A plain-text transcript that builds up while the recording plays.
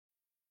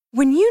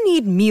When you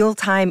need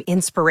mealtime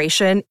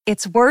inspiration,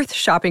 it's worth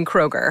shopping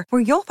Kroger,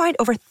 where you'll find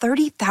over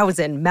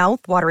 30,000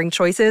 mouth-watering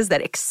choices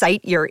that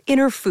excite your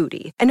inner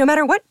foodie. And no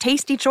matter what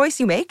tasty choice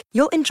you make,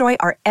 you'll enjoy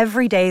our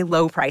everyday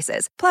low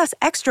prices, plus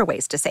extra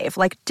ways to save,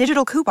 like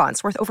digital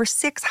coupons worth over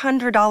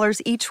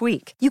 $600 each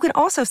week. You can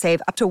also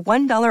save up to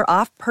 $1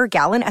 off per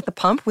gallon at the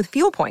pump with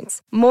fuel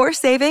points. More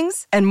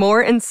savings and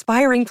more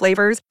inspiring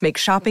flavors make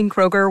shopping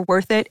Kroger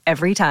worth it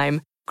every time.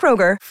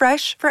 Kroger,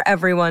 fresh for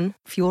everyone.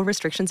 Fuel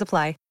restrictions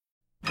apply.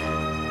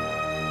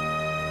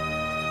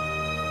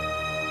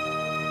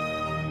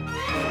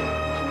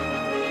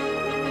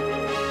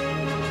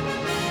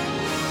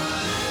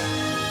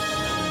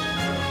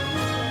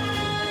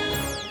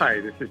 Hi,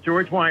 this is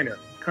George Weiner,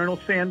 Colonel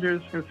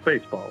Sanders in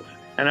Spaceballs,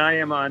 and I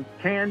am on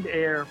Canned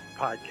Air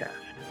Podcast.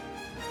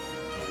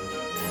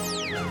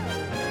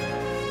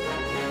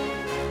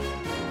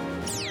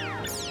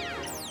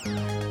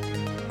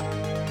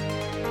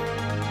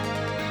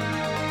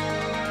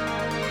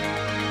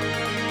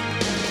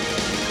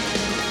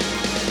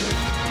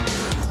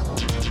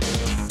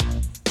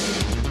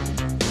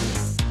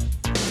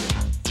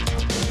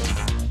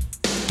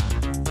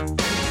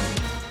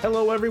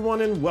 Hello,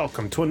 everyone, and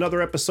welcome to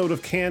another episode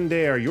of Canned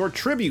Air, your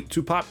tribute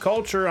to pop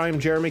culture. I'm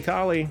Jeremy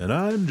Colley. And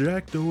I'm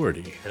Jack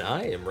Doherty. And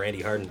I am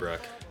Randy Hardenbrook.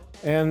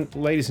 And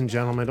ladies and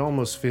gentlemen, it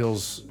almost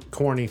feels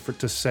corny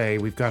to say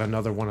we've got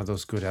another one of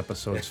those good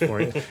episodes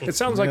for you. It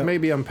sounds like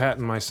maybe I'm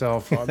patting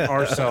ourselves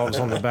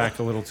on the back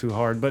a little too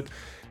hard, but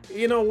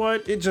you know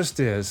what? It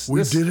just is.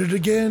 We did it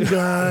again,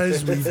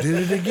 guys. We did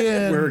it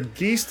again. We're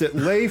geese that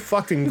lay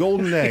fucking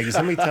golden eggs,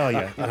 let me tell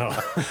you. No.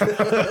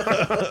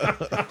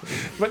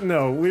 But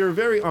no, we are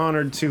very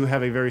honored to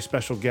have a very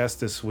special guest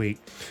this week.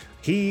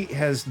 He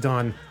has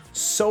done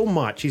so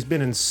much. He's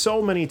been in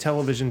so many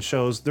television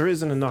shows. There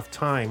isn't enough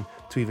time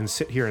to even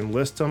sit here and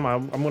list them.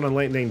 I'm going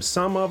to name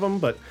some of them,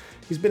 but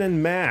he's been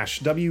in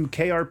MASH,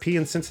 WKRP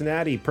in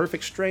Cincinnati,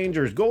 Perfect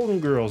Strangers, Golden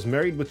Girls,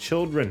 Married with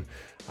Children,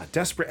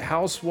 Desperate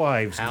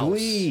Housewives,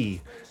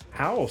 Glee,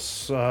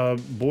 House,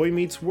 Boy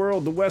Meets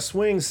World, The West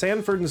Wing,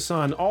 Sanford and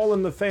Son, All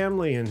in the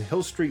Family, and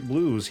Hill Street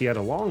Blues. He had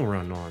a long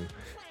run on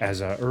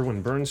as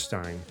Erwin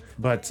Bernstein,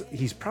 but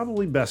he's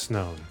probably best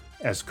known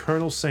as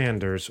Colonel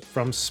Sanders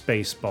from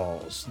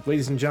Spaceballs.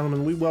 Ladies and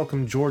gentlemen, we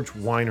welcome George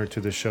Weiner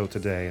to the show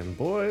today, and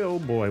boy, oh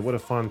boy, what a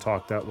fun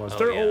talk that was.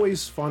 They're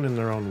always fun in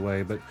their own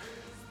way, but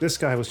this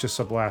guy was just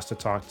a blast to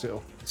talk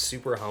to.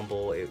 Super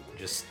humble. It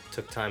just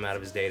took time out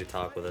of his day to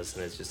talk with us,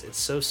 and it's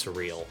so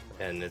surreal,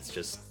 and it's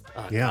just,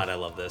 God, I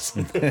love this.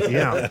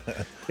 Yeah,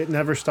 it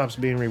never stops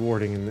being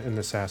rewarding in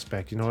this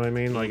aspect, you know what I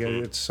mean? Like,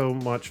 it's so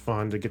much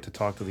fun to get to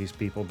talk to these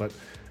people, but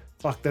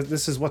fuck,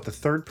 this is what, the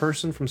third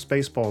person from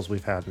Spaceballs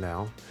we've had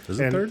now. Is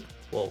it third?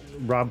 Well,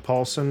 Rob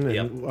Paulson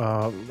and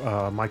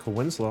Michael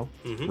Winslow.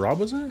 Mm-hmm. Rob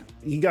was there?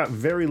 He got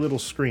very little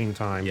screen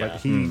time,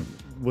 but he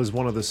was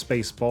one of the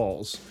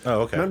Spaceballs.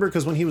 Oh, okay. Remember,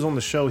 because when he was on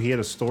the show, he had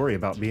a story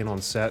about being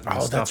on set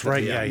and stuff that's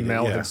right. that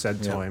Mel had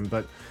said to him.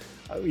 But,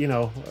 you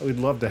know, we'd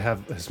love to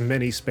have as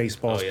many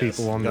Spaceballs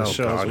people on the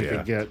show as we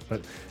could get.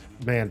 But,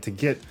 man, to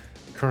get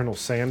Colonel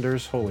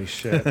Sanders, holy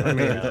shit. I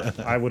mean,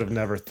 I would have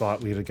never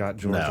thought we'd have got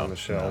George on the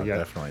show. No,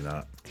 definitely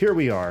not. Here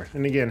we are,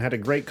 and again, had a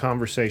great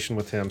conversation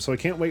with him, so I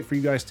can't wait for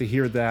you guys to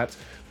hear that.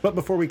 But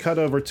before we cut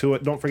over to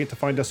it, don't forget to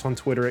find us on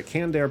Twitter at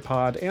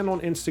CannedAirPod and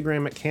on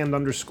Instagram at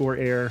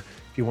canned_air.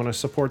 If you want to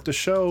support the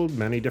show,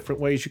 many different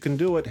ways you can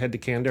do it. Head to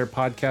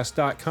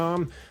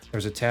cannedairpodcast.com.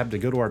 There's a tab to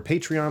go to our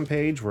Patreon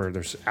page where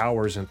there's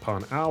hours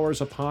upon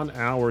hours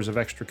of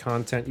extra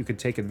content you could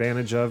take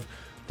advantage of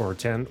for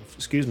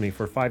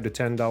 $5 to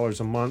 $10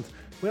 a month.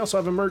 We also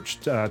have a merch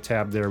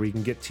tab there where you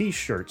can get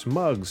t-shirts,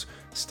 mugs,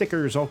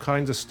 stickers, all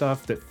kinds of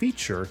stuff that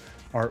feature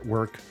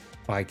artwork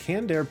by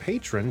Canned Air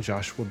patron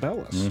Joshua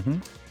Bellis. Mm-hmm.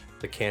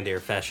 The Canned Air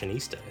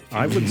fashionista.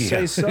 I would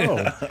say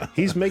so.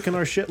 He's making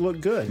our shit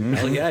look good.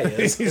 Hell yeah,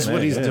 he is. He's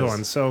what he's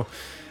doing. So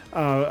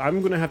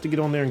I'm going to have to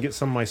get on there and get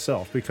some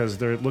myself because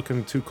they're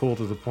looking too cool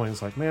to the point.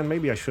 It's like, man,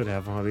 maybe I should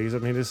have one of these. I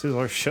mean, this is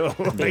our show.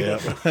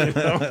 You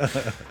know?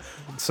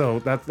 So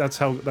that's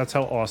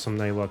how awesome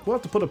they look. We'll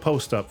have to put a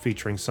post up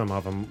featuring some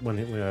of them when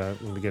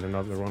we get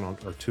another one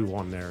or two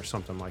on there or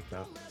something like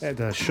that.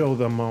 And show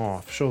them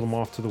off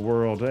to the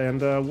world.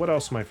 And what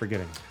else am I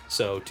forgetting?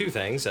 So two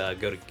things. Go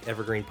to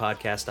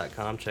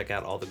evergreenpodcast.com. Check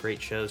out all the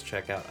great shows.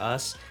 Check out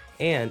us.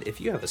 And if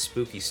you have a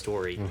spooky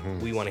story,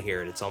 we want to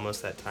hear it. It's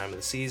almost that time of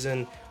the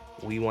season.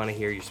 We want to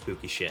hear your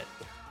spooky shit.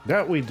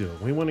 That we do.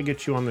 We want to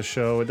get you on the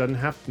show. It doesn't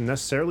have to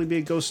necessarily be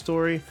a ghost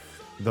story,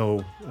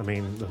 though, I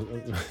mean,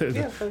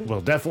 we'll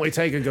definitely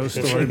take a ghost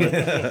story.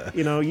 But,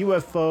 you know,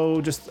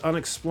 UFO, just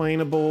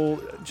unexplainable,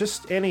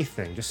 just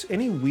anything. Just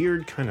any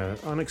weird kind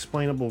of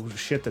unexplainable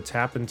shit that's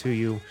happened to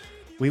you.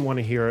 We want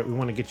to hear it. We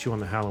want to get you on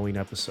the Halloween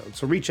episode.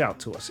 So reach out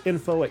to us.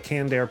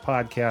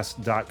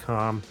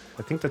 info@cannedairpodcast.com.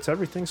 I think that's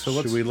everything. So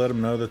should we let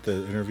them know that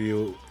the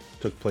interview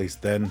took place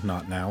then,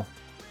 not now?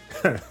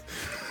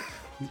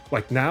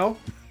 Like now?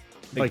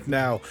 Like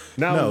now?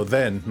 No,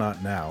 then,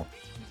 not now.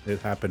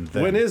 It happened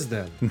then. When is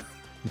then?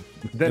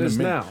 Then is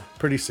now.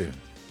 Pretty soon.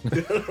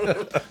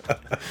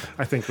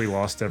 I think we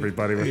lost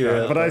everybody with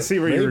that, but I see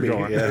where you're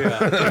going.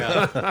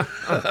 Yeah.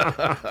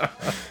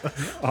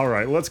 All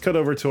right, let's cut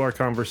over to our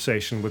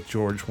conversation with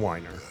George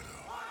Wyner.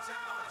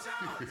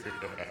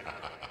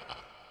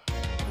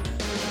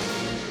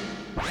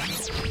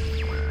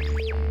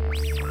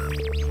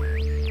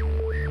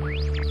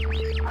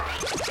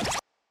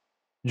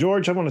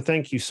 George, I want to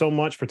thank you so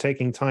much for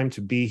taking time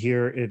to be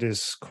here. It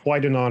is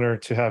quite an honor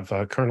to have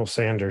Colonel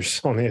Sanders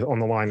on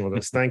the line with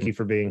us. Thank you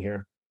for being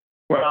here.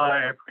 Well,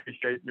 I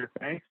appreciate your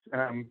thanks.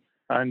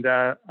 And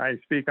I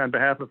speak on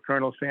behalf of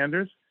Colonel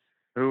Sanders,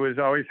 who is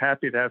always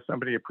happy to have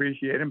somebody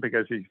appreciate him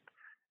because he's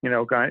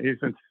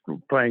been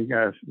playing,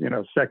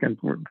 second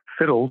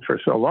fiddle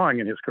for so long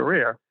in his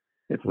career.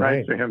 It's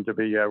nice for him to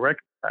be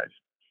recognized.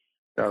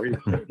 So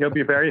he'll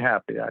be very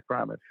happy, I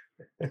promise.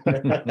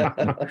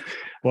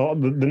 Well,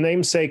 the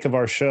namesake of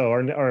our show,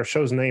 our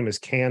show's name is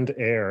Canned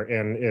Air,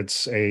 and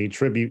it's a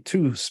tribute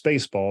to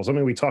Spaceballs. I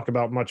mean, we talk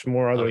about much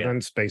more other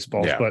than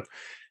Spaceballs, but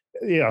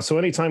yeah. So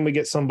anytime we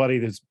get somebody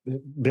that's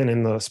been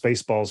in the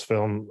Spaceballs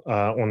film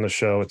on the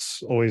show,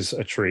 it's always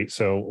a treat.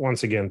 So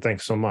once again,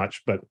 thanks so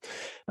much. But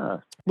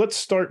let's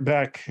start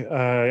back,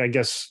 I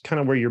guess, kind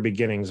of where your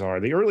beginnings are.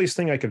 The earliest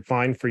thing I could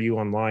find for you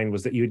online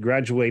was that you had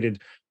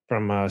graduated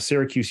from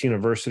Syracuse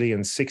University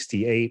in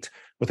 '68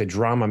 with a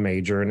drama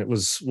major. And it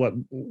was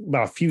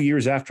about a few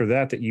years after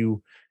that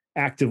you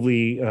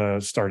actively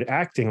started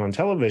acting on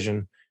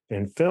television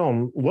and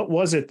film. What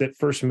was it that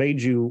first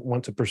made you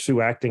want to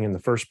pursue acting in the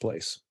first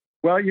place?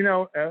 Well,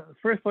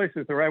 first place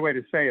is the right way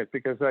to say it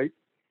because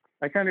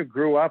I kind of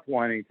grew up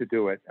wanting to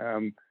do it.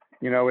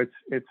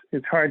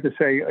 It's hard to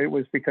say it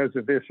was because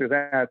of this or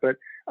that, but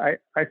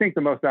I think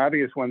the most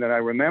obvious one that I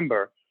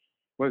remember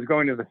was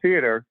going to the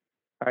theater.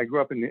 I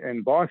grew up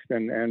in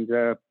Boston, and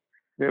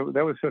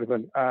there was sort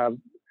of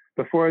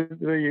before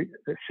the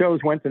shows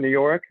went to New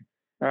York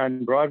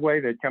on Broadway,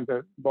 they'd come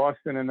to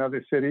Boston and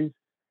other cities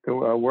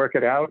to work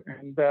it out.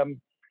 And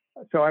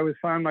so I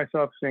found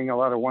myself seeing a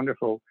lot of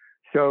wonderful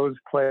shows,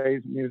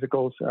 plays,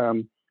 musicals,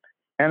 and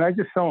I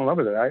just fell in love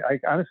with it. I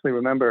honestly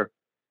remember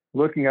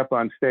looking up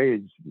on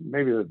stage,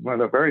 maybe one of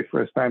the very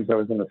first times I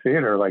was in a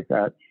theater like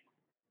that,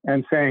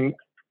 and saying,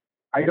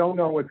 I don't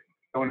know what's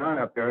going on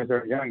up there. I was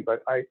very young,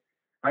 but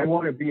I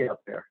want to be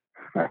up there.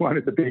 I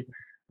wanted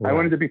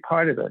to be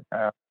part of it.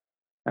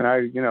 And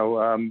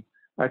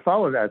I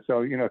followed that.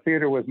 So,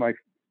 theater was my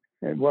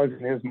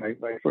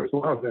first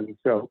love. And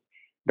so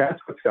that's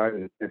what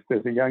started it. Just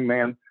as a young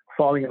man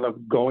falling in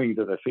love, going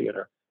to the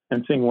theater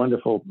and seeing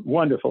wonderful,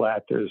 wonderful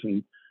actors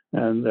and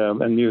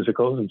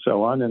musicals and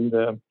so on. And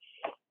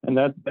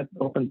that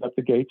opened up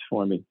the gates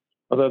for me.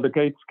 Although the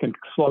gates can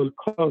close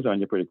on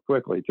you pretty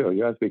quickly too.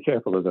 You have to be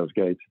careful of those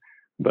gates.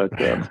 But,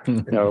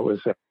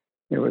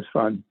 it was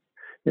fun.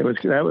 That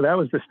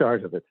was the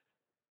start of it.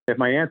 If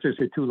my answers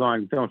are too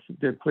long,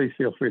 please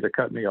feel free to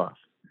cut me off.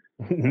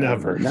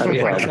 Never.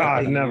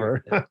 God,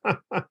 never. Okay.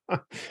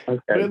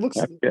 But it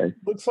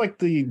looks like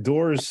the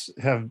doors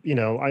have,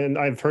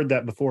 I've heard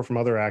that before from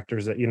other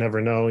actors that you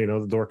never know,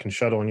 the door can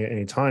shut on you at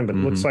any time. But it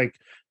looks like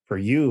for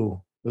you,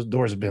 those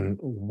doors have been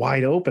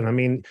wide open. I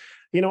mean,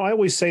 I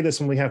always say this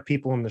when we have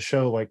people on the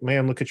show, like,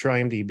 man, look at your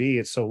IMDb.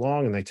 It's so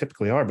long, and they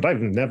typically are, but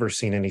I've never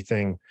seen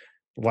anything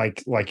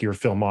like your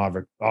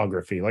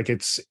filmography. Like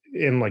it's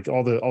in like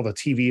all the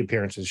TV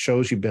appearances,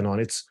 shows you've been on.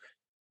 It's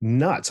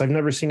nuts. I've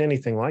never seen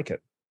anything like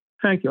it.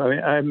 Thank you.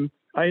 I mean,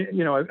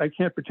 I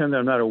can't pretend that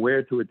I'm not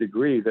aware to a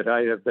degree that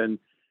I have been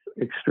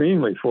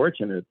extremely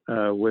fortunate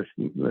with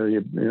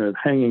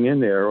hanging in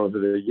there over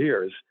the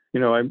years.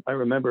 I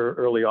remember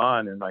early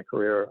on in my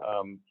career,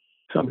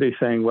 somebody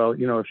saying, well,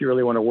 if you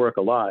really want to work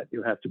a lot,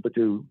 you have to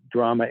do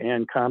drama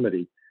and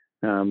comedy.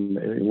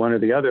 One or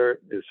the other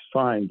is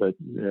fine, but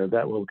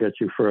that will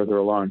get you further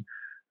along.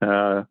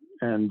 I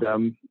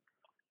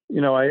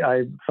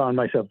found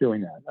myself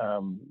doing that,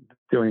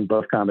 doing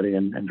both comedy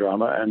and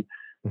drama,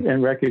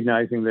 and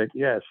recognizing that,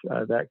 yes,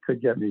 that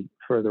could get me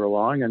further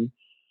along, and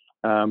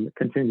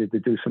continued to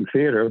do some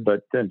theater,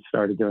 but then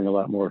started doing a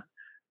lot more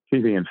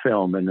TV and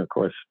film. And of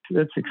course,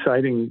 it's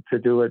exciting to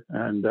do it.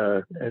 And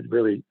it's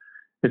really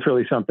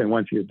something.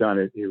 Once you've done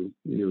it, you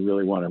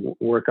really want to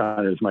work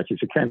on it as much as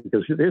you can,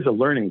 because there's a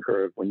learning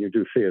curve when you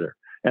do theater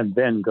and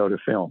then go to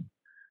film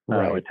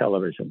or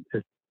television.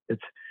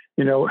 It's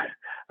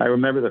I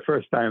remember the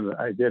first time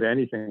I did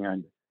anything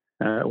on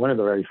one of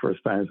the very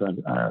first times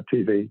on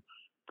TV,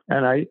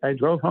 and I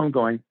drove home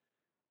going,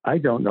 I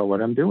don't know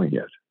what I'm doing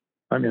yet.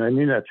 I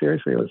mean that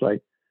seriously. It was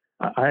like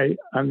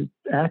I'm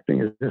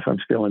acting as if I'm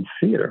still in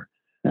theater,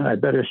 and I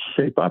better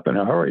shape up in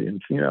a hurry.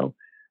 And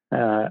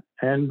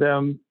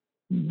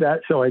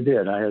so I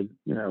did. I had,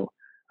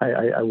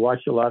 I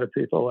watched a lot of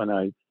people, and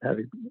I had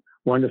a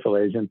wonderful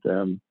agent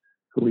who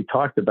we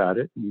talked about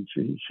it, and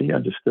she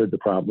understood the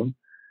problem,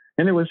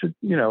 and it was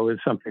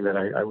something that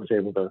I was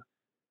able to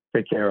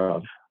take care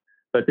of.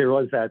 But there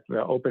was that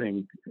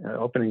opening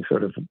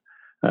sort of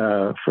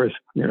first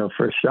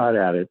shot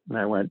at it, and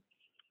I went,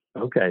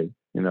 okay,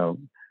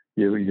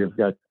 you've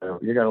got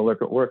to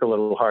work a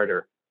little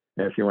harder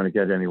if you want to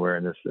get anywhere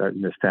in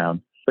this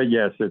town. but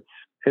yes,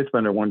 it's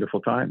been a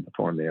wonderful time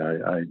for me.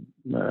 I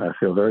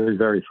feel very,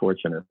 very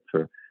fortunate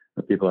for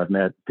the people I've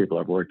met, people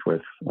I've worked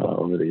with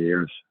over the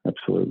years.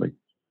 Absolutely.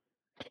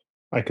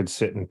 I could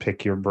sit and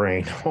pick your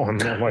brain on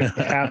like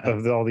half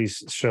of all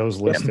these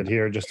shows listed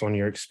here just on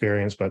your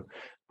experience, but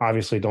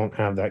obviously don't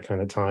have that kind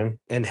of time.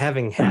 And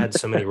having had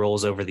so many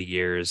roles over the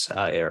years,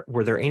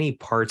 were there any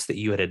parts that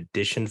you had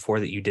auditioned for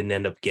that you didn't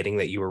end up getting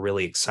that you were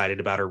really excited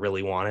about or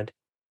really wanted?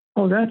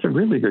 Oh, that's a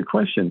really good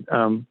question.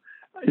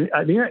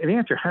 The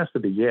answer has to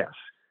be yes.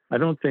 I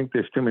don't think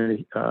there's too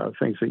many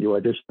things that you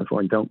audition for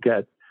and don't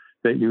get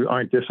that you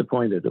aren't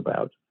disappointed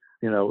about.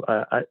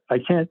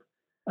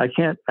 I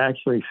can't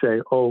actually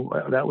say, oh,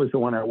 that was the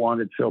one I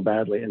wanted so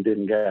badly and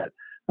didn't get.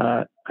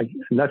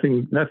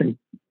 Nothing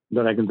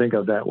that I can think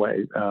of that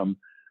way.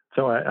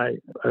 So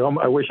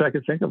I wish I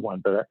could think of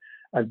one, but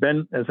I've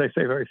been, as I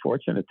say, very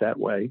fortunate that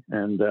way.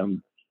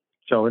 And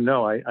so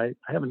no, I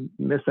haven't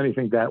missed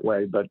anything that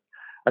way, but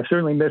I've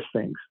certainly missed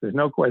things. There's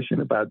no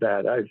question about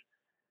that.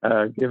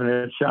 I've given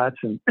it shots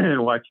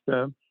and watched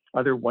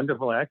other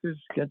wonderful actors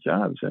get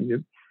jobs, and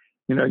you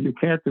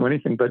can't do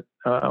anything but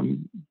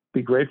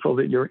be grateful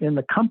that you're in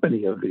the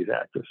company of these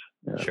actors.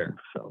 Sure.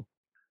 So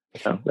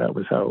that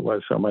was how it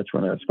was so much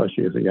when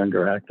especially as a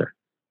younger actor.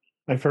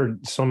 I've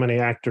heard so many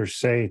actors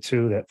say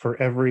too that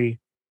for every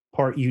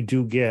part you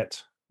do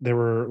get, there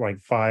were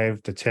like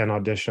 5 to 10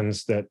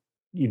 auditions that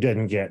you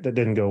didn't get, that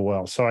didn't go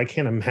well. So I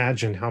can't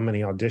imagine how many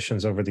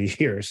auditions over the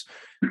years.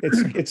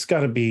 It's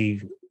got to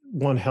be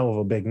one hell of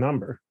a big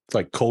number. It's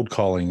like cold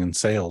calling in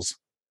sales.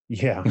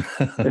 Yeah.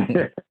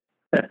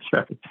 That's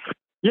right.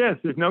 Yes,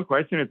 there's no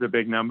question it's a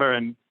big number,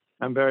 and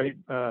I'm very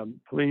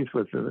pleased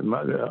with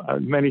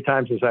many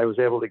times as I was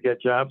able to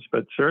get jobs,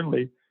 but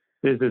certainly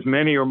there's as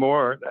many or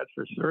more, that's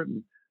for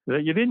certain,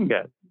 that you didn't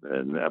get.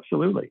 And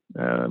absolutely.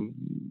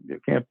 You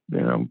can't,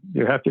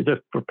 you have to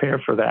just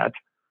prepare for that.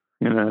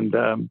 And,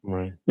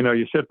 right.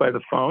 You sit by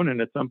the phone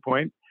and at some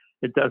point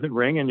it doesn't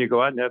ring and you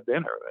go out and have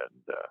dinner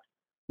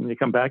and you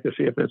come back to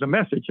see if there's a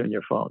message on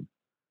your phone.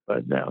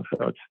 But no,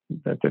 so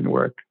that didn't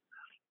work.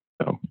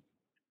 So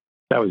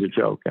that was a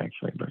joke,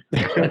 actually. But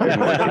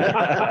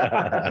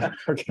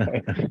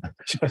okay.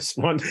 Just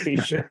want to be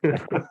sure.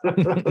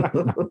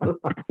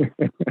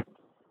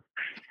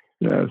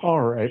 Yes. All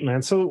right,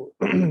 man. So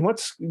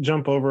let's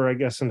jump over, I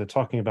guess, into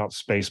talking about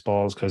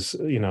Spaceballs, because,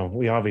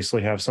 we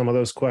obviously have some of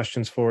those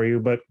questions for you.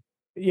 But,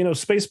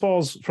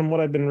 Spaceballs, from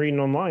what I've been reading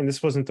online,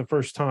 this wasn't the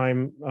first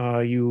time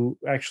you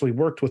actually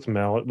worked with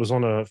Mel. It was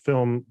on a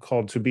film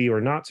called To Be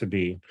or Not to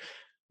Be,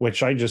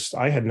 which I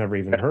had never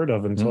even heard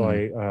of until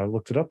I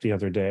looked it up the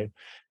other day.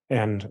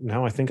 And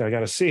now I think I got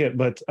to see it.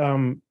 But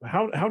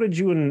how did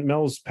you and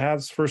Mel's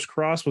paths first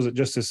cross? Was it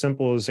just as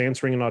simple as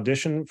answering an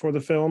audition for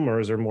the film, or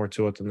is there more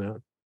to it than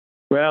that?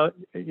 Well,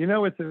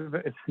 it's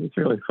a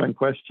really fun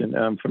question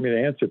for me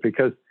to answer,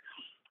 because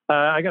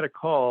I got a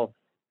call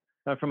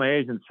from my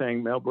agent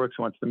saying Mel Brooks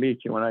wants to meet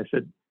you, and I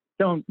said,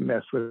 "Don't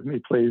mess with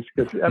me, please,"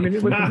 because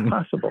it was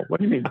impossible. What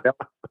do you mean,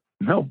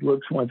 Mel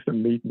Brooks wants to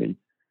meet me?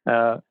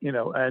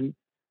 And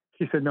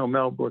she said, "No,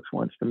 Mel Brooks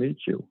wants to meet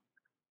you."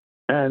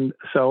 And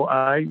so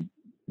I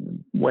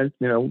went,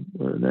 the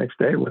next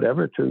day,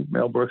 whatever, to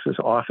Mel Brooks's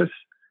office,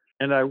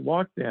 and I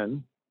walked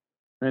in,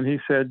 and he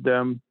said,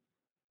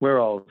 "We're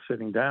all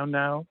sitting down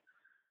now."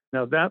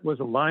 Now, that was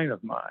a line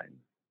of mine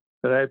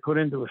that I had put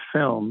into a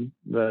film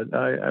that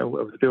I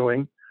was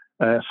doing,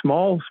 a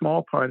small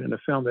part in a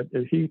film that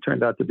he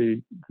turned out to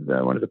be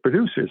one of the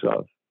producers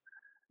of.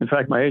 In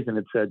fact, my agent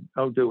had said,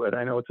 "Oh, do it.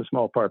 I know it's a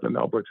small part, but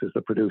Mel Brooks is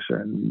the producer,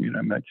 and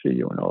I might see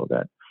you," and all of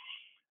that.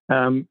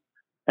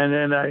 And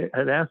then I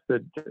had asked the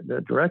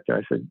director,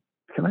 I said,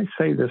 "Can I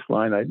say this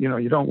line?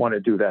 You don't want to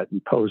do that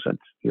in posant.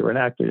 You're an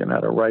actor, you're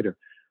not a writer."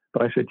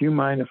 But I said, "Do you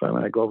mind if when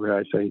I go over here,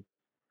 I say,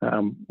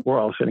 we're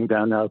all sitting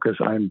down now because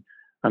I'm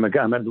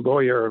a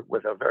lawyer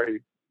with a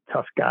very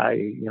tough guy,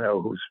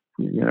 who's,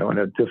 in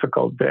a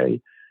difficult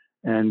day."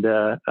 And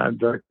I'm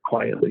very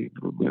quietly,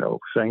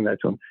 saying that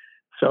to him.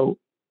 So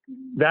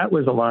that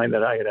was a line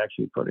that I had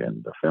actually put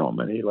in the film,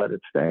 and he let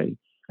it stay.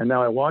 And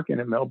now I walk in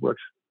and Mel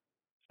Brooks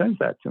sends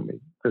that to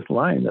me, this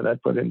line that I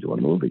put into a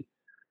movie.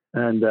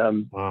 And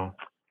wow.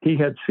 He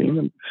had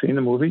seen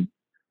the movie,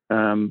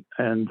 and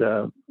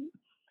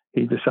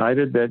he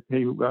decided that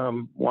he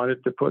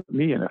wanted to put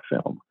me in a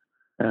film.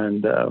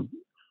 And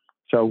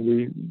so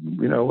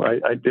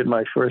I did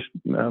my first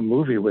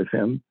movie with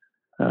him,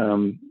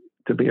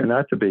 To Be or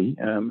Not to Be,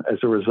 as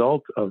a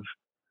result of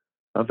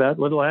that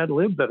little ad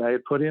lib that I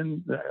had put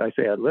in. I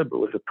say ad lib, but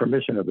with the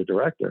permission of the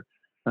director,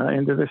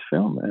 into this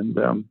film.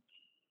 And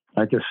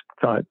I just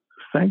thought,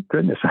 thank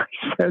goodness I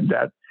said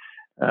that.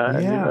 And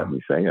he let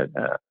me say it.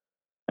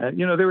 And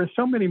there were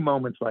so many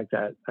moments like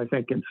that, I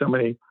think, in so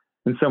many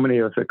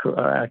of the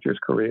actors'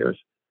 careers,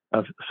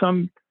 of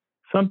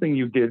something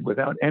you did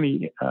without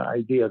any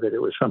idea that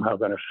it was somehow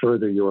going to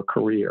further your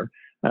career.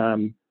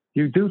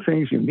 You do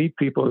things, you meet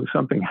people,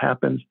 something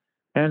happens,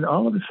 and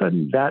all of a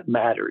sudden that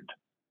mattered.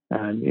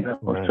 And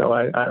right. So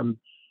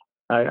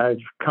I've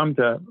come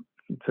to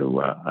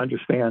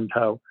understand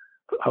how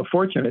how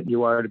fortunate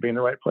you are to be in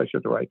the right place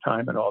at the right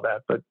time and all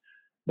that. But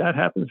that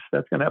happens.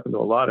 That's going to happen to a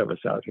lot of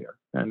us out here,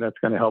 and that's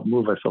going to help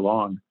move us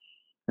along.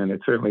 And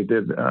it certainly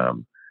did.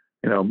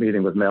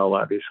 Meeting with Mel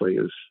obviously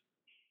is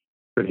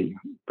pretty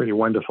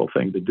wonderful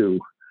thing to do.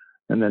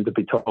 And then to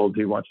be told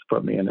he wants to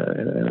put me in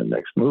a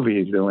next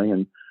movie he's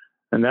doing,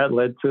 and that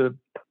led to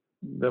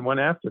the one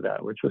after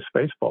that, which was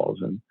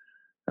Spaceballs. And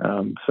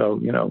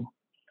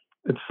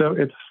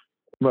it's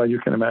well, you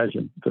can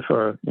imagine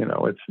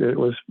it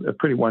was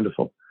pretty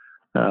wonderful.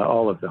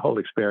 All of the whole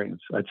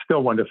experience. It's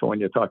still wonderful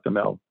when you talk to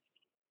Mel.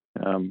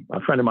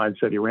 A friend of mine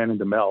said he ran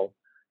into Mel.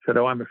 Said,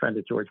 "Oh, I'm a friend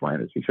of George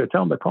Weiner's." He said,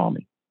 "Tell him to call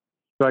me."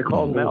 So I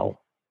called Mel,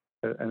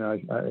 and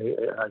I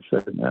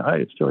said, "Hi,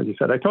 it's George." He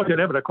said, "I told you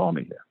never to call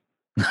me here."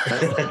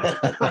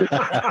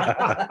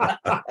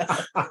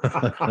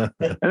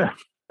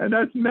 and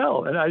that's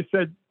Mel. And I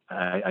said,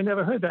 I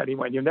never heard that. He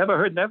went, "You never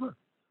heard never."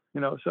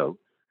 So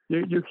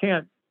you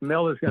can't.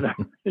 Mel is gonna.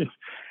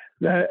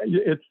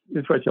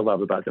 It's what you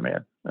love about the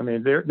man. I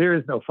mean, there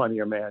is no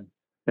funnier man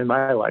in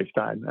my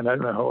lifetime, and I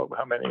don't know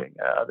how many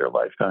other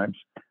lifetimes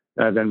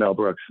than Mel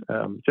Brooks.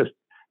 Just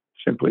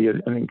simply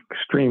an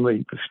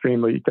extremely,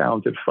 extremely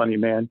talented, funny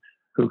man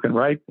who can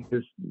write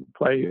his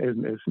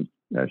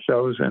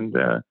shows and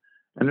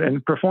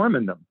perform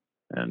in them.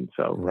 And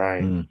so,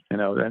 right,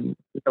 then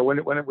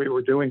when we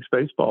were doing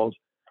Spaceballs,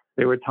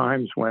 there were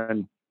times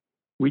when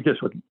we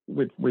just would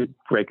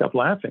break up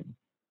laughing,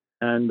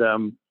 and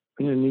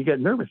you get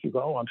nervous. You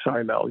go, "Oh, I'm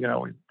sorry, Mel,"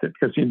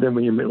 because then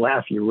when you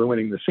laugh, you're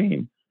ruining the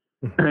scene.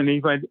 And he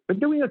went, "But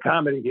doing a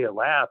comedy here,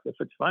 laugh. If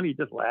it's funny,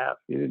 just laugh."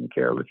 He didn't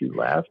care if you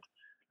laughed.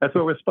 That's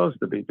what we're supposed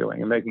to be doing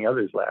and making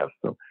others laugh.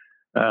 So,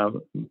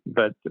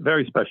 but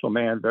very special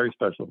man, very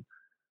special.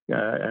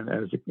 And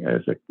as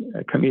a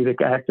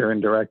comedic actor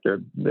and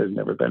director, there's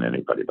never been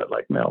anybody but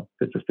like Mel.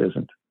 It just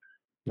isn't.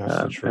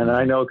 And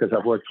I know because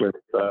I've worked with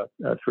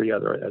 3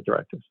 other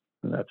directors,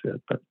 and that's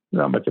it. But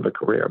not much of a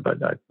career,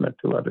 but I've met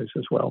 2 others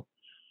as well.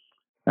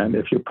 And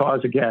if you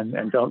pause again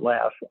and don't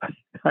laugh,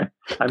 I'm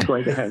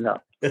going to hang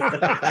up.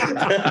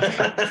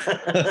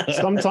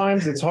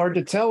 Sometimes it's hard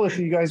to tell if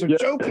you guys are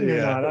joking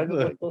or not.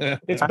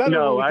 It's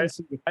better when we can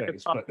see the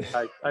face.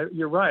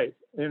 You're right.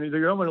 And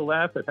you don't want to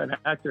laugh at an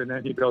actor, and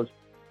then he goes,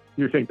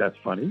 "You think that's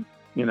funny?"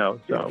 So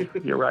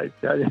you're right.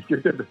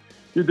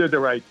 You did the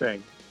right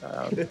thing.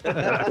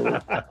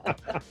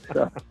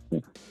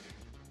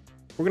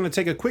 We're going to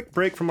take a quick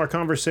break from our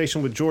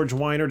conversation with George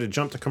Weiner to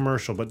jump to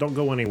commercial, but don't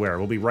go anywhere.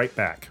 We'll be right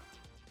back.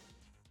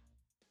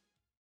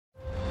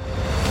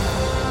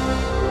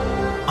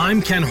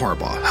 I'm Ken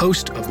Harbaugh,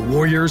 host of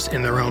Warriors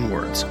in Their Own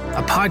Words,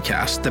 a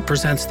podcast that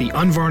presents the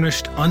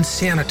unvarnished,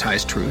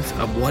 unsanitized truth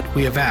of what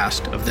we have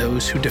asked of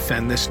those who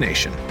defend this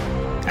nation.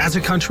 As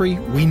a country,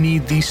 we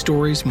need these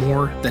stories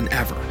more than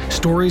ever.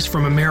 Stories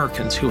from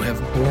Americans who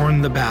have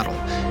borne the battle,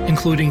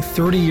 including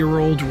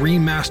 30-year-old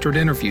remastered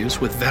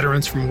interviews with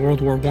veterans from World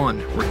War I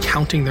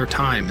recounting their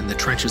time in the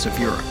trenches of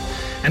Europe,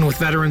 and with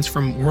veterans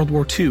from World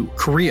War II,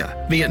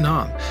 Korea,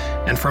 Vietnam,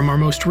 and from our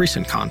most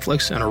recent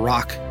conflicts in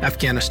Iraq,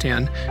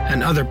 Afghanistan,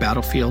 and other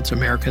battlefields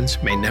Americans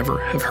may never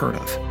have heard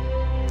of.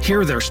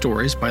 Hear their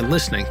stories by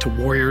listening to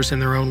Warriors in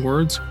Their Own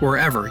Words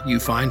wherever you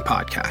find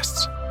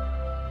podcasts.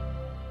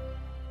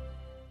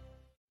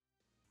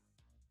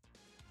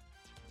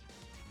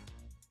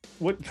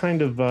 What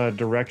kind of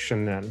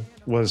direction then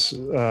was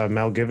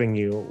Mel giving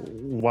you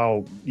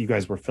while you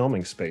guys were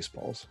filming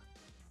Spaceballs?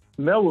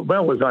 Mel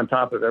was on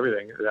top of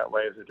everything that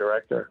way as a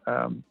director,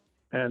 it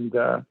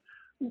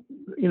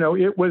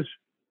was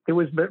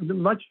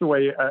much the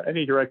way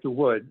any director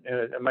would.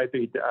 It might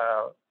be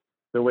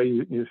the way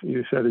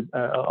you said it,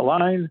 a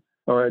line,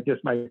 or it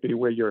just might be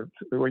where you're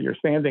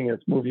standing.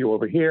 It's move you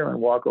over here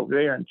and walk over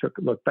there and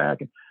look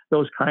back, and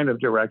those kind of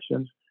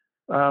directions.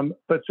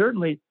 But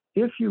certainly,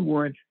 if you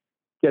weren't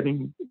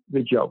getting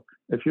the joke,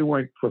 if you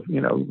weren't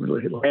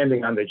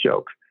landing on the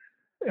joke,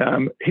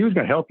 he was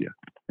going to help you.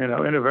 In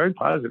a very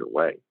positive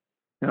way.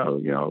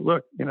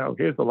 Look,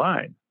 here's the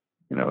line.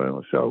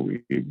 So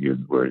you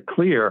were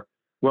clear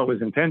what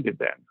was intended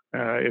then.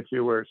 If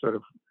you were sort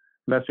of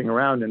messing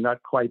around and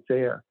not quite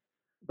there,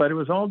 but it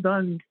was all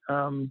done.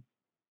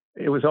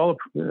 It was all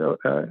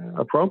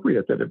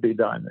appropriate that it be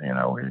done.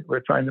 We're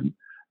trying to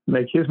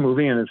make his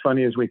movie and as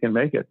funny as we can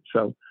make it.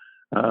 So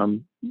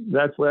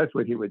that's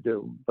what he would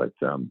do. But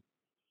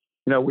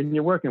when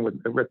you're working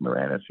with Rick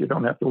Moranis, you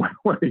don't have to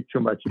worry too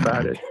much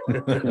about it.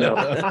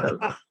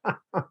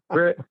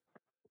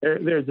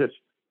 They're just,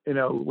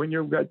 when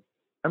you've got,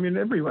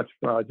 every once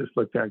in a while, I just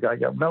look down, I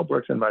got Mel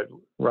Brooks on my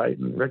right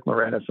and Rick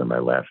Moranis on my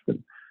left.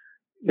 And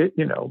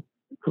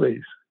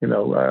please,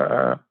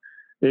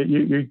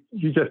 you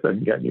just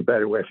doesn't get any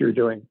better if you're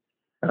doing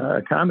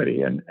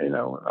comedy. And, I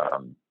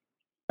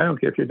don't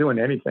care if you're doing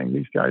anything.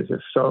 These guys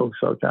are so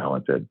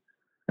talented.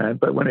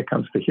 But when it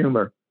comes to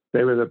humor,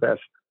 they were the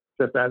best.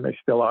 And they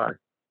still are.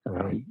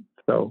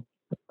 So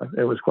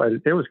it was quite a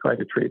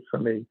treat for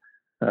me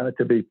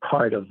to be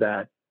part of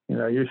that.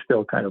 You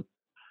still kind of,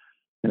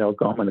 go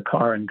home in the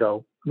car and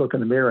go look in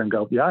the mirror and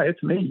go, yeah,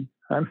 it's me.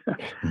 I'm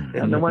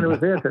the one who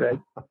was there today.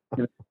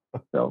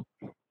 So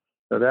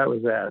that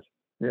was that.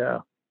 Yeah,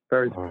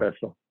 very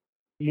special.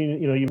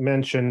 You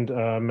mentioned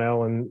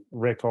Mel and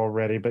Rick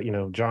already, but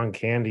John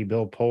Candy,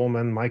 Bill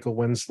Pullman, Michael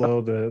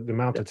Winslow, the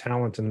amount of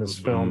talent in this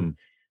film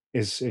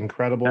is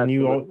incredible.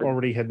 Absolutely. And you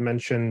already had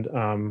mentioned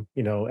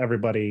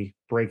everybody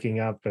breaking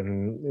up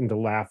and into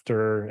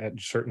laughter at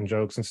certain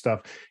jokes and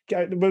stuff.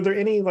 Were there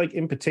any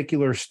in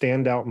particular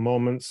standout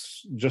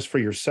moments just for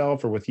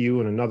yourself or with you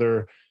and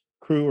another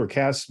crew or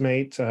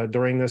castmate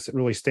during this that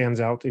really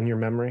stands out in your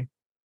memory?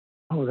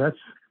 Oh, that's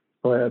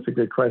a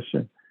good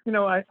question.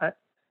 I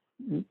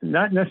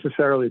not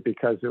necessarily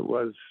because it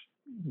was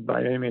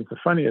by any means the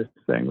funniest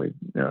thing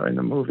in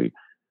the movie,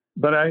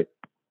 but I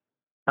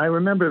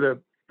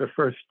remember the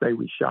first day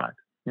we shot.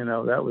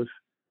 That was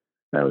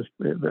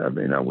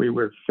we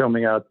were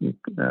filming out in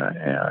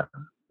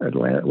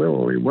Atlanta. Where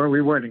were we?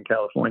 We weren't in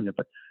California,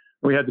 but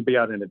we had to be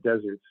out in a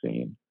desert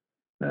scene,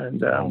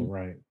 and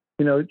right.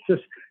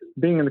 Just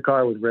being in the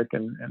car with Rick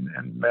and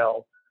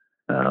Mel,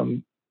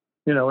 and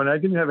I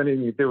didn't have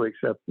anything to do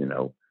except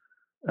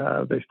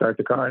they start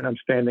the car and I'm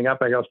standing up.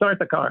 I go, start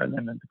the car. And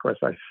then, of course,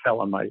 I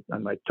fell on my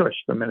tush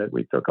the minute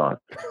we took off.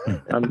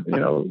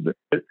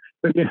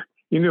 You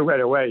knew right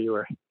away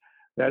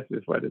that's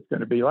just what it's going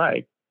to be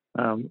like.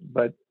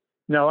 But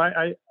no,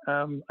 I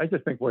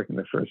just think working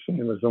the first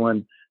scene was the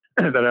one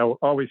that I will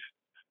always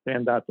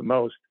stand out the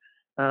most.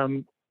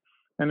 And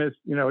as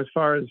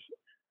far as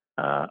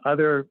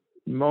other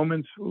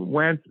moments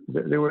went,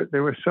 there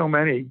were so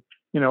many.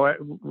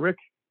 Rick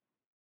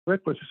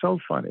was so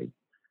funny.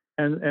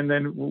 And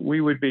then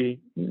we would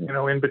be,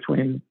 in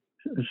between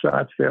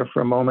shots there for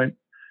a moment.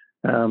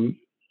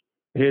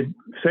 He'd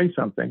say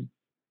something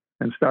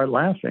and start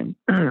laughing,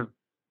 and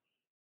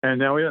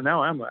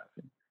now I'm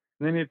laughing.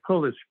 And then he'd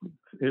pull his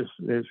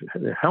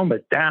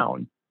helmet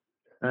down,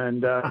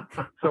 and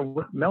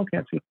so Mel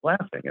can't see him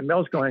laughing, and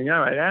Mel's going,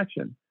 "All right,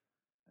 action,"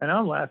 and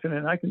I'm laughing,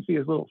 and I can see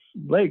his little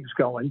legs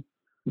going.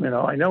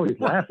 I know he's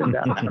laughing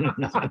down,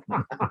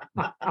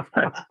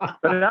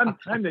 but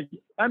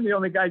I'm the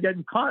only guy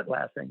getting caught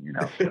laughing.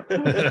 So,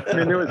 I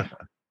mean,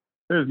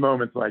 there's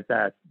moments like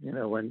that,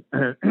 when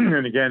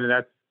and again,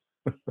 and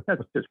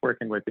that's just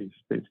working with these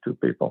two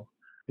people.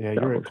 Yeah, you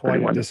were at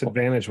quite a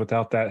disadvantage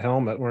without that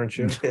helmet, weren't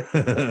you?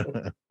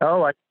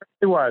 Oh, I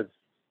certainly was.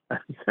 I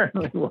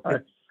certainly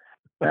was.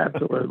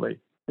 Absolutely.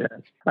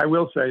 Yes, I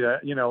will say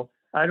that.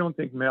 I don't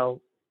think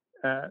Mel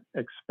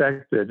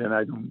expected, and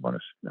I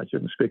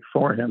shouldn't speak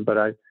for him, but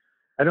I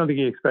don't think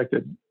he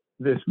expected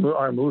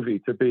our movie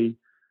to be,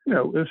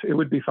 it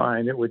would be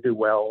fine, it would do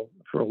well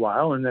for a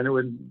while, and then it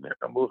would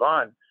move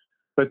on.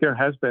 But there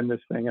has been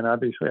this thing, and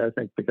obviously I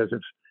think because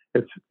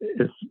it's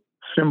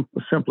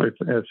simply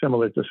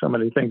similar to so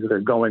many things that were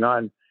going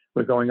on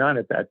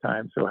at that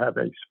time. So have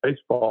a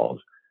Spaceballs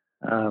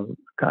kind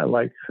of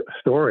like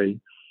story,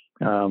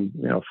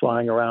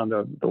 flying around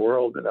the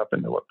world and up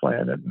into a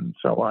planet and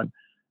so on.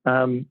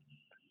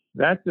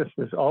 That just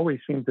has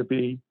always seemed to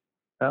be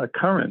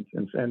current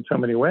in so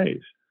many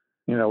ways,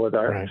 with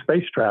our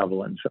space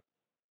travel and so.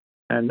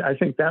 And I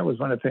think that was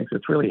one of the things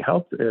that's really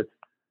helped it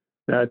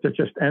to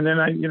just. And then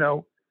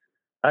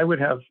I would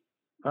have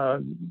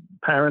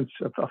parents,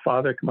 a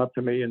father, come up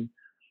to me and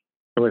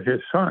with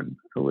his son,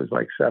 who was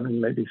like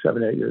 7, 8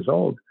 years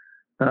old,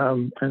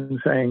 and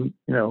saying,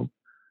 I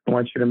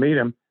want you to meet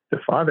him. The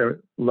father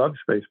loves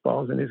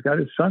Spaceballs, and he's got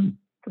his son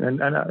and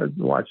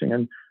watching.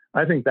 And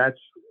I think that's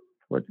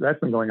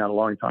been going on a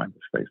long time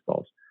with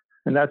Spaceballs,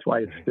 and that's why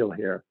it's still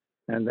here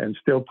and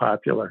still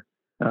popular,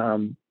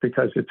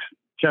 because it's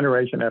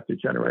generation after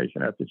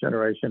generation after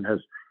generation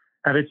has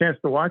had a chance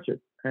to watch it,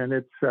 and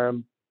it's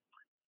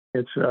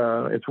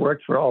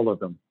worked for all of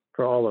them.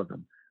 So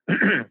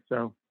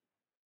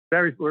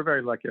we're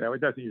very lucky. Now,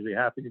 it doesn't usually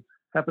happen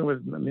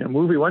with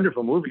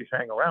wonderful movies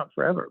hang around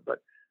forever,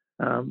 but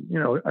a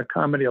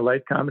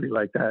light comedy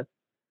like that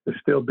to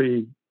still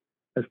be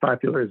as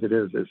popular as it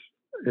is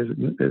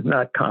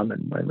not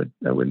common.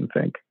 I wouldn't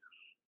think.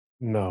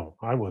 No,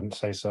 I wouldn't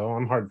say so.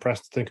 I'm hard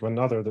pressed to think of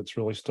another that's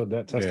really stood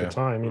that test of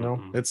time.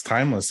 It's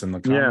timeless in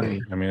the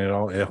comedy. I mean,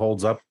 it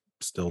holds up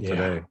still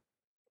today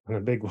in a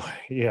big way.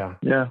 Yeah,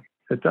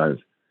 it does.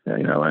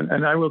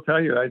 And I will tell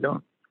you, I've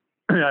gone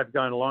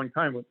a long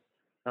time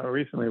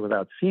recently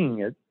without seeing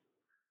it,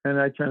 and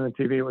I turned the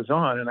TV, it was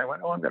on, and I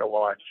went, I'm going to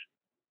watch.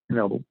 It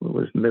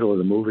was the middle of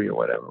the movie or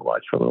whatever.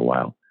 Watch for a little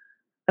while,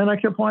 and I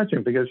kept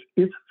watching because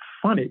it's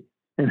funny.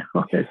 And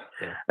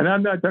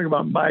I'm not talking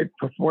about my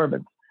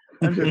performance.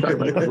 I'm just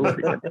talking about the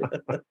movie.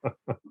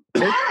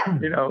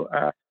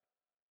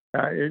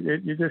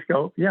 You just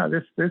go,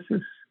 this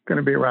is going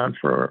to be around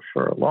for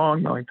a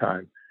long, long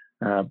time.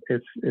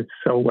 It's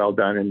so well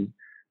done and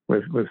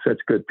with such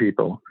good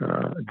people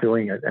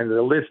doing it. And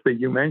the list that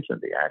you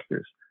mentioned, the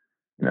actors,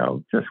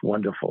 just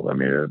wonderful. I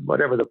mean,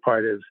 whatever the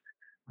part is,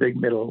 big,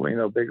 middle,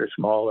 big or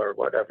small or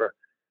whatever,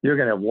 you're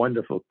going to have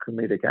wonderful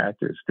comedic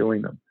actors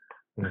doing them.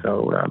 Mm-hmm.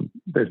 So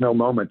there's no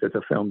moment that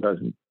the film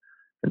doesn't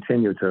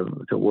continue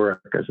to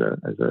work as a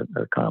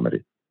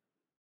comedy.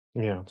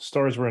 Yeah,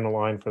 stars were in a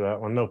line for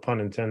that one. No pun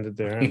intended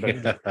there.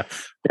 But,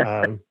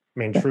 I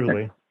mean,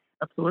 truly.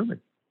 absolutely.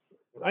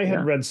 I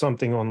had read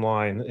something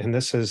online, and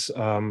this is,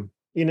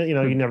 you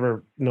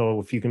never know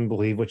if you can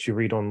believe what you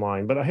read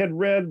online, but I had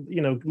read,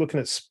 looking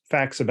at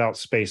facts about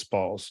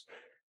Spaceballs,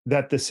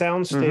 that the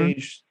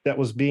soundstage that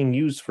was being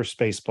used for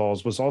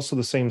Spaceballs was also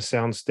the same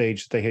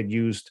soundstage they had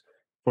used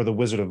for The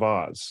Wizard of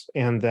Oz,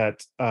 and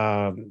that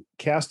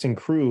cast and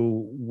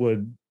crew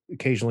would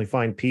occasionally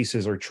find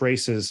pieces or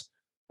traces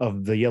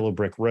of the yellow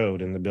brick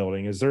road in the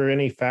building. Is there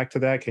any fact to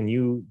that? Can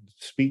you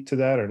speak to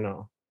that or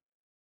no?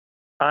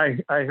 I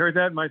heard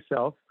that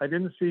myself. I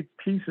didn't see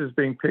pieces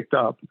being picked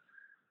up,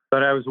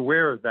 but I was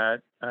aware of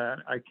that.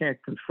 I can't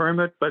confirm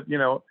it, but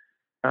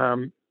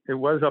it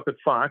was up at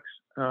Fox,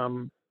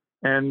 and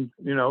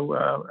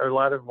a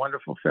lot of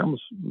wonderful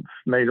films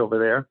made over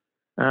there.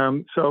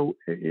 So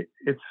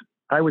it's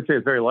I would say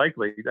it's very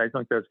likely. I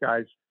think those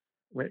guys,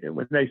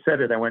 when they said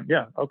it, I went,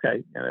 yeah,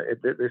 okay,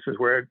 this is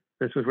where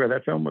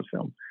that film was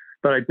filmed.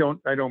 But I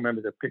don't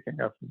remember the picking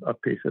up of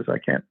pieces. I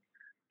can't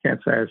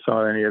say I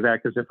saw any of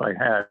that, because if I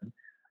had,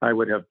 I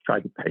would have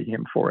tried to pay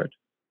him for it.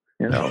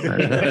 Yeah.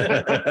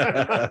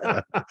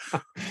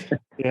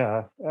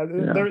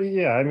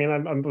 I mean,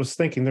 I was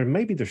thinking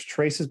there's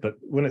traces, but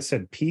when it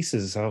said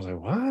pieces, I was like,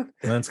 what?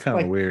 That's kind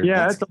of weird.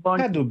 Yeah, it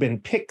had to have been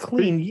picked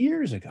clean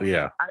years ago.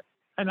 Yeah.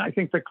 And I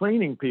think the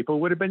cleaning people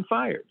would have been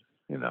fired.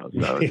 So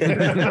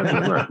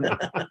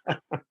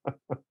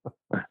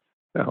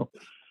So.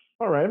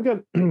 All right, I've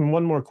got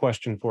one more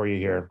question for you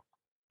here.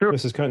 Sure.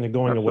 This is kind of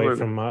going away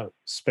from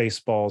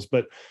Spaceballs,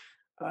 but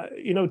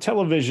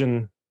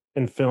television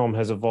and film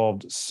has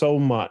evolved so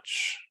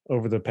much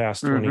over the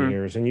past 20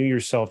 years, and you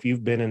yourself,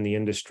 you've been in the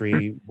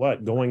industry,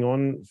 going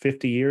on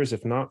 50 years,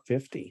 if not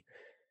 50,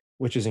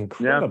 which is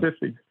incredible. Yeah,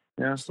 50.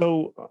 Yeah.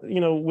 So,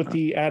 with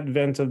the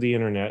advent of the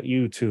internet,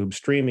 YouTube,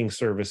 streaming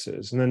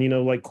services, and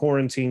then, like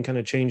quarantine kind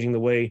of changing the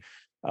way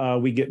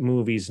we get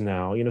movies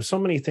now, so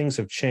many things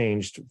have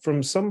changed.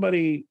 From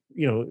somebody,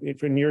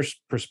 from your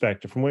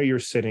perspective, from where you're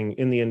sitting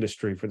in the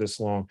industry for this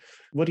long,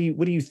 what do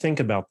you think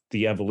about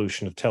the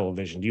evolution of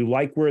television? Do you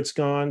like where it's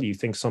gone? Do you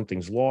think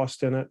something's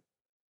lost in it?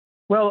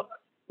 Well,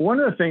 one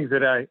of the things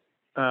that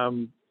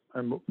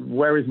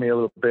worries me a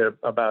little bit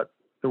about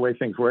the way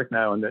things work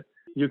now, and that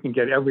you can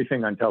get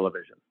everything on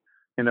television.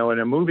 When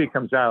a movie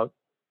comes out,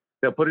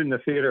 they'll put it in the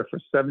theater for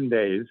 7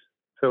 days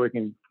so it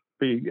can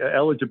be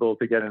eligible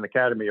to get an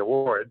Academy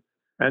Award,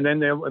 and then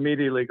they'll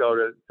immediately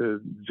go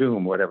to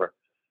Zoom, whatever.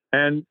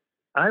 And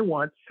I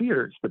want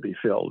theaters to be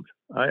filled.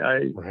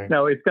 Right.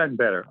 Now it's gotten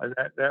better.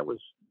 That was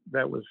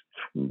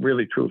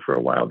really true for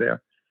a while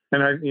there,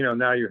 and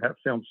now you have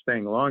films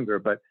staying longer,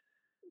 but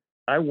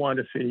I want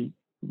to see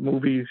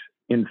movies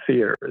in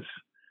theaters,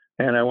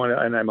 and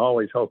I'm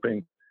always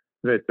hoping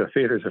that the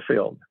theaters are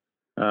filled,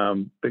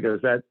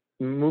 because that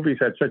movies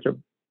had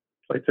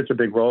played such a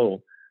big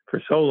role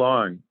for so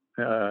long.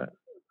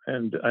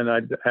 And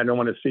I don't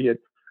want to see it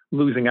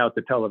losing out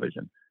to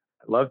television.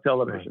 I love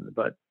television,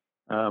 but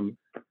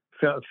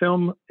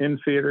film in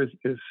theaters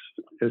is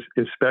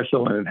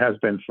special, and it has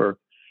been for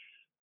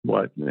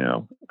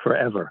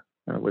forever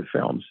with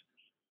films.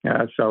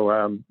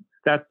 So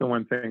that's the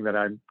one thing that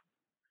I'm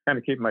kind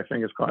of keeping my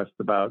fingers crossed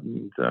about,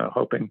 and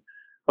hoping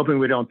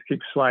we don't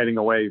keep sliding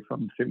away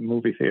from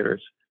movie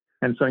theaters.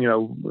 And so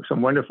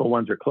some wonderful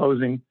ones are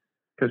closing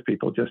because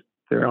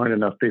there aren't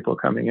enough people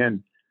coming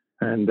in.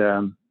 And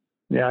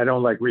I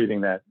don't like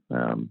reading that,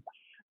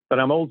 but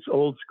I'm old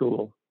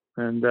school,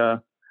 and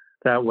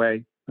that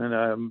way.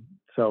 And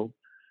so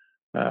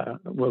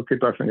we'll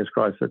keep our fingers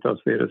crossed that those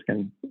theaters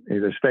can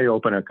either stay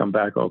open or come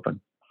back open.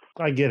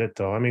 I get it,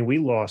 though. I mean, we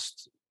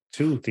lost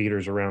 2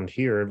 theaters around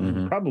here,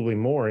 probably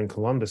more in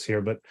Columbus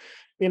here. But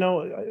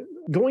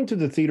going to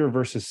the theater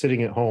versus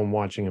sitting at home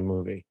watching a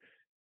movie,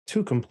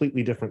 2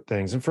 completely different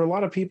things. And for a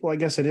lot of people, I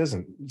guess it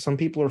isn't. Some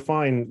people are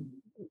fine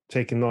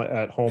taking the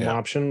at-home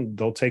option,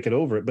 they'll take it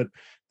over it. But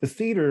the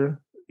theater,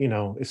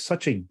 is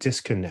such a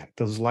disconnect.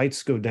 Those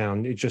lights go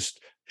down. It just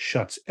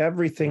shuts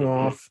everything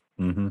off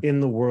in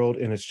the world,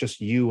 and it's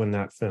just you and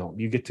that film.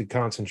 You get to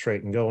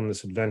concentrate and go on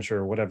this adventure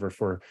or whatever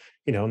for,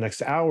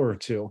 next hour or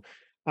 2.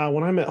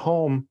 When I'm at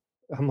home,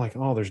 I'm like,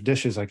 oh, there's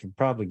dishes I could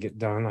probably get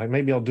done.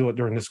 Maybe I'll do it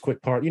during this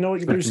quick part.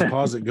 There's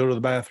pause it, go to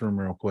the bathroom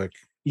real quick.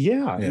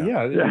 Yeah.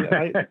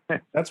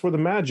 That's where the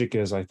magic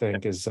is, I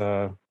think, is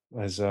the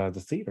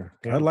theater.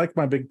 I like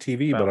my big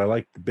TV, but I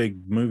like the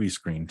big movie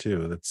screen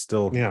too. That's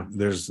still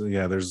there's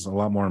a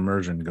lot more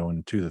immersion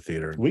going to the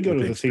theater. We go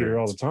to the theater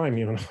all the time,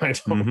 you and I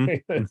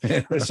don't.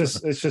 It's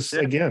just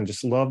again,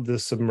 just love the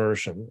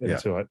submersion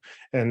into it.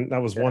 And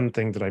that was one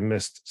thing that I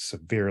missed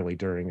severely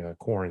during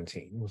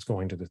quarantine, was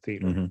going to the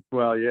theater.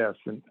 Well, yes,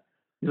 and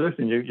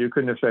listen, you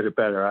couldn't have said it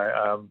better.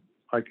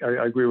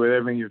 I agree with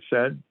everything you've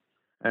said,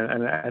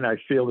 and I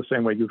feel the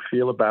same way you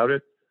feel about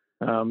it.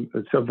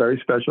 It's a very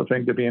special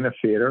thing to be in a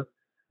theater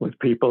with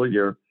people.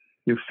 You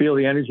feel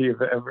the energy of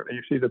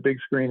you see the big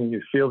screen, and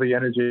you feel the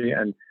energy,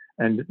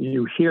 and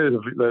you hear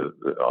the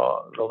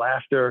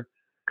laughter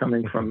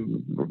coming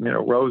from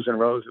rows and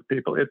rows of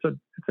people. It's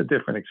a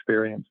different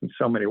experience in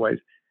so many ways,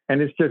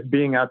 and it's just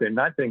being out there,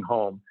 not being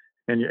home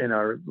and in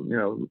our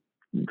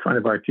in front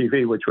of our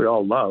TV, which we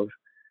all love.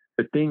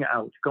 But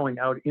going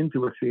out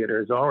into a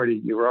theater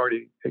you're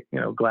already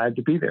glad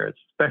to be there. It's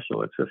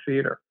special. It's a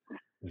theater.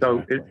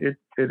 Exactly. So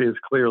it is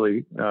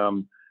clearly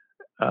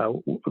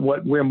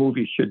where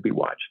movies should be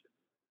watched.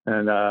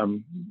 And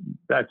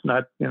that's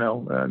not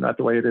the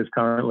way it is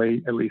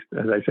currently, at least,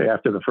 as I say,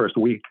 after the first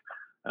week.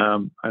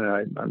 And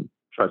I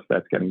trust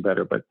that's getting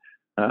better. But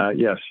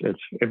yes,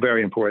 it's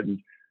very important.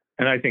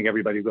 And I think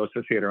everybody who goes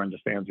to the theater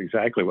understands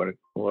exactly what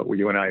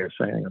you and I are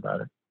saying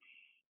about it.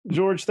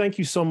 George, thank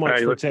you so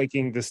much for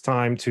taking this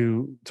time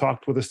to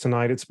talk with us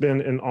tonight. It's been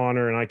an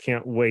honor, and I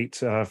can't wait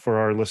for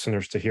our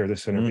listeners to hear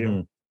this interview.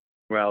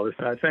 Mm-hmm. Well,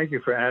 thank you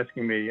for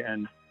asking me.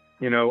 And,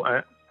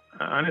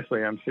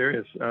 honestly, I'm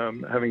serious.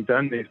 Having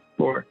done these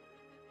before,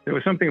 there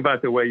was something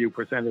about the way you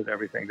presented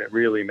everything that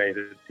really made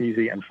it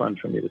easy and fun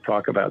for me to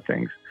talk about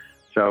things.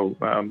 So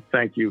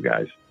thank you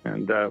guys.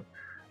 And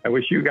I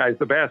wish you guys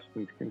the best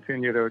and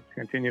continue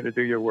to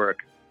do your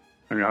work.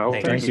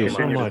 Thank you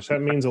so much.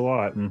 That means a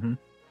lot. Mm-hmm.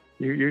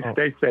 You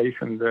stay safe,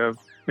 and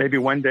maybe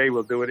one day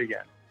we'll do it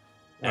again.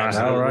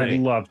 Absolutely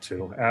love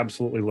to.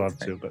 Absolutely love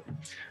to. But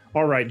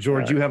all right,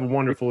 George, you have a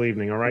wonderful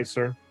evening. All right,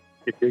 sir?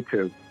 You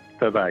too.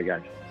 Bye-bye,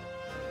 guys.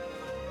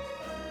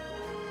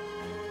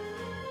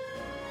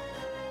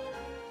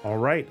 All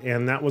right,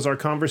 and that was our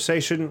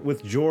conversation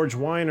with George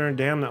Wyner.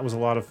 Damn, that was a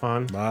lot of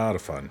fun. A lot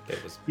of fun.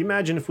 You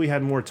imagine if we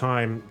had more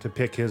time to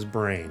pick his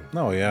brain.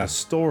 Oh, yeah. The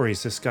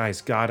stories this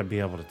guy's got to be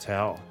able to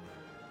tell.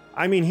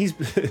 I mean, he's...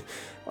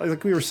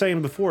 like we were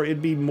saying before,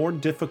 it'd be more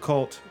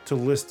difficult to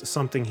list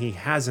something he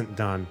hasn't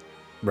done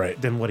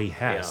than what he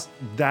has.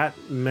 Yeah. That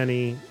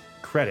many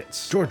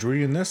credits. George, were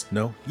you in this?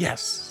 No.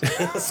 Yes.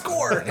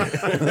 Score.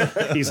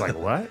 He's like,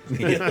 what?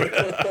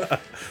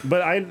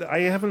 But I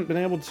haven't been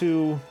able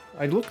to...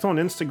 I looked on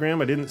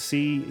Instagram. I didn't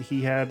see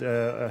he had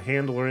a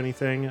handle or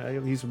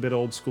anything. He's a bit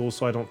old school,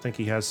 so I don't think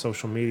he has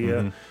social media.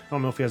 Mm-hmm. I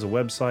don't know if he has a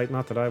website.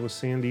 Not that I was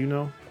seeing. Do you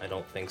know? I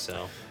don't think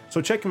so.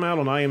 So check him out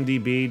on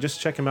IMDb.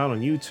 Just check him out on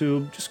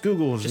YouTube. Just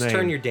Google his name. Just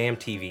turn your damn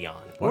TV on.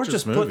 Or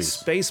just put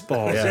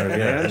Spaceballs in,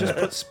 man. Just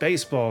put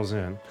Spaceballs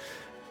in.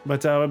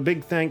 But a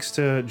big thanks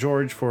to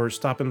George for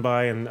stopping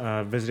by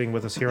and visiting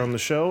with us here on the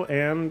show.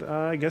 And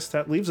I guess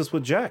that leaves us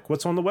with Jack.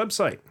 What's on the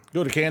website?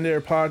 Go to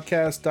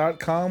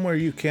cannedairpodcast.com where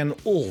you can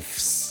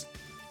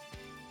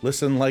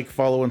listen, like,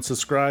 follow, and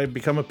subscribe.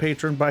 Become a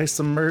patron, buy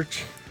some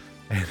merch.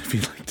 And if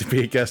you'd like to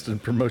be a guest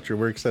and promote your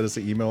work, send us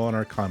an email on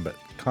our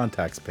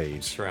contacts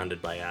page.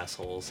 Surrounded by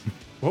assholes.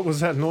 What was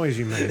that noise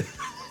you made?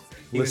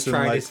 Listen,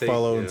 like,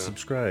 follow, and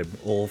subscribe.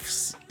 Oh,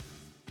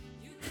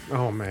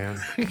 man.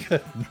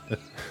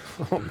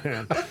 Oh,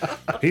 man.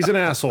 He's an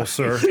asshole,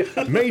 sir.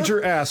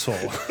 Major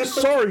asshole.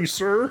 Sorry,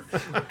 sir.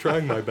 I'm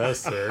trying my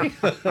best, sir.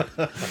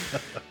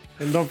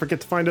 And don't forget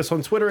to find us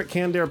on Twitter at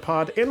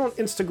CannedAirPod and on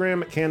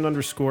Instagram at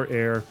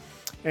canned_air.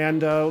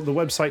 And the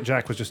website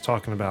Jack was just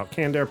talking about,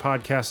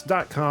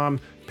 cannedairpodcast.com,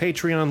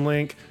 Patreon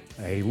link,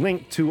 a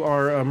link to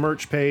our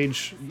merch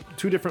page,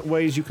 2 different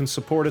ways you can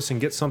support us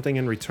and get something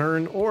in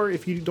return. Or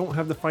if you don't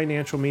have the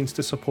financial means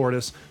to support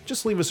us,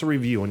 just leave us a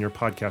review on your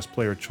podcast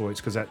player choice,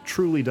 because that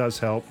truly does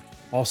help.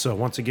 Also,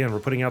 once again, we're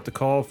putting out the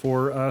call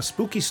for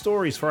spooky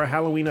stories for our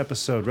Halloween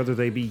episode, whether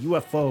they be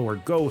UFO or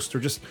ghost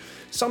or just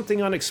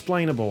something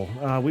unexplainable.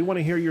 We want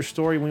to hear your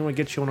story. We want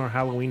to get you on our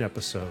Halloween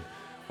episode.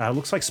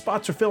 Looks like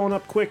spots are filling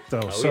up quick,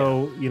 though.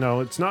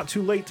 It's not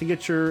too late to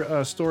get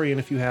your story in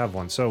if you have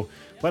one. So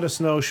let us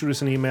know. Shoot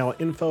us an email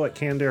at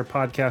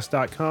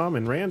info@cannedairpodcast.com.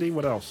 And Randy,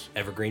 what else?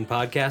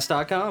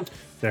 evergreenpodcast.com.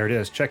 There it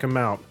is. Check them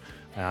out.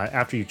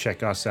 After you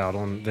check us out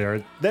on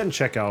there, then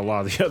check out a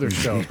lot of the other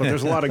shows. But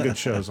there's a lot of good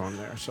shows on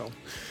there. So,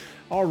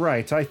 all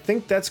right. I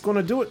think that's going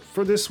to do it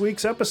for this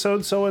week's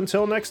episode. So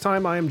until next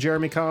time, I am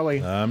Jeremy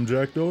Colley. I'm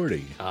Jack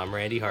Doherty. I'm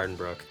Randy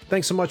Hardenbrook.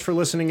 Thanks so much for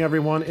listening,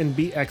 everyone, and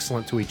be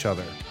excellent to each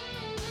other.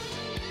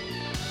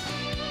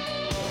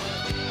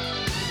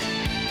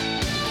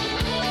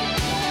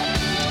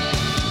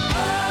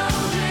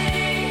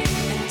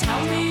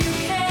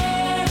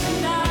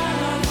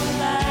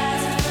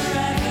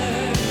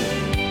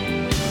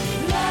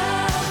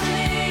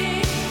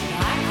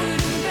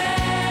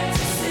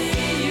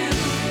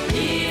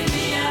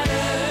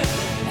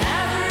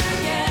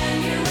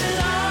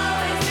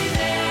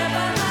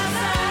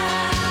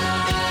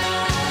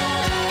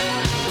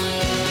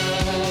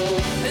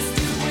 Let's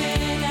do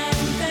it.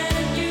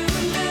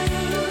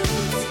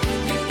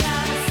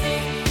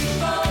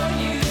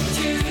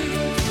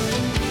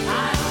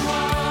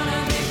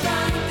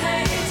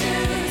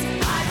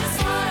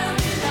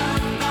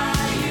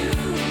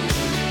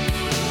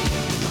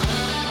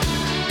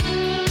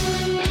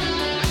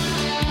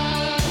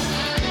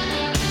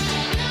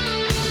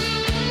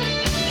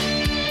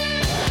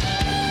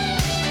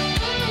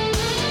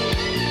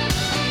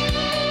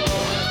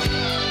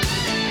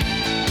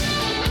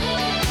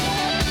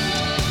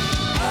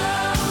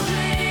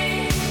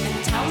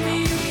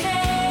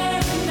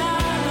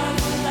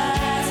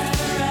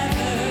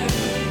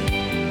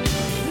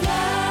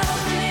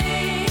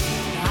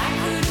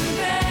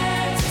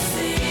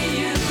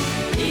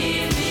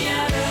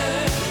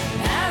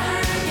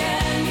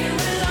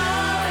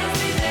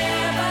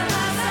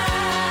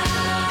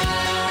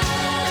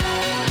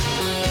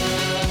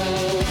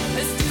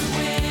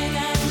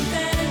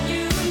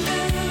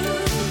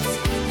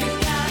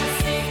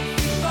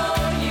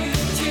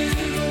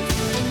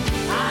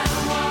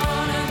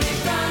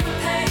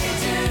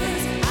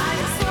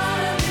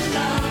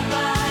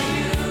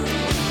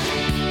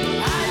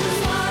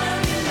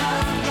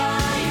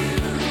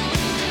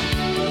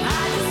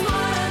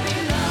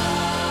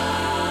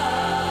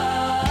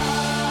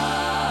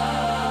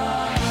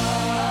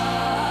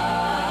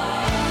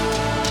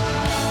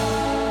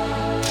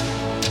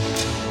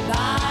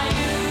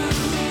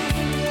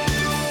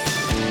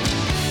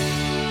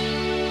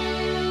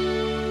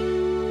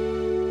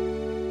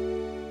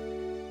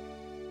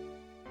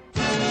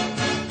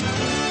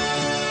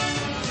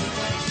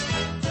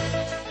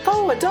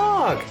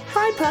 dog.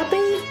 Hi,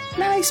 puppy.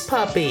 Nice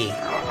puppy.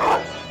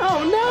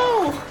 Oh,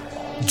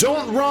 no.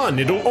 Don't run.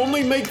 It'll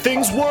only make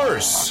things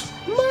worse.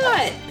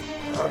 Mutt.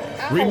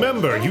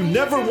 Remember, you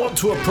never want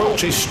to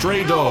approach a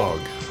stray dog,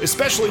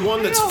 especially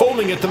one that's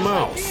foaming at the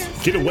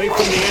mouth. Get away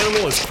from the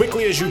animal as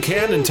quickly as you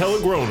can and tell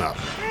a grown-up.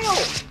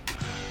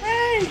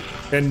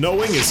 And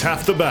knowing is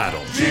half the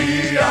battle.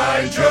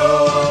 G.I.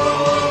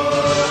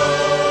 Joe!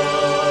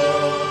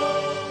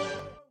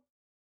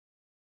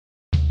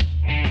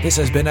 This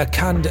has been a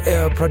Canned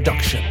Air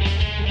production.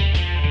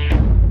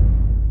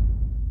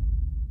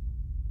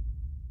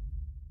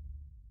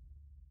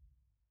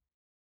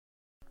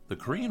 The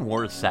Korean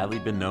War has sadly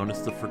been known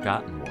as the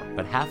Forgotten War,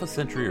 but half a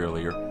century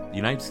earlier, the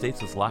United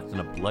States was locked in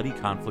a bloody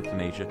conflict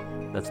in Asia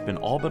that's been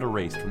all but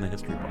erased from the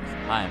history books.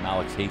 Hi, I'm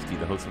Alex Hasty,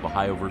 the host of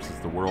Ohio vs.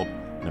 the World,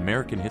 an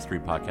American history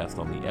podcast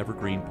on the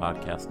Evergreen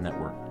Podcast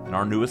Network. In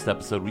our newest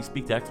episode, we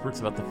speak to experts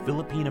about the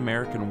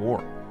Philippine-American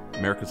War,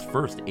 America's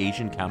first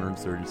Asian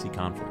counterinsurgency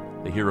conflict.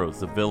 The heroes,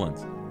 the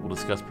villains. We'll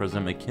discuss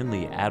President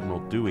McKinley, Admiral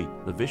Dewey,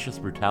 the vicious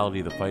brutality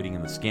of the fighting,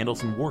 and the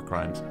scandals and war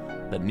crimes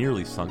that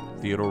nearly sunk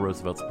Theodore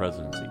Roosevelt's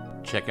presidency.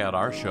 Check out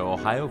our show,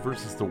 Ohio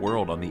vs. the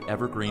World, on the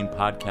Evergreen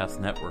Podcast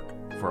Network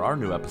for our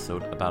new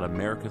episode about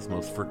America's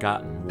most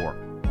forgotten war.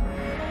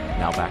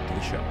 Now back to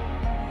the show.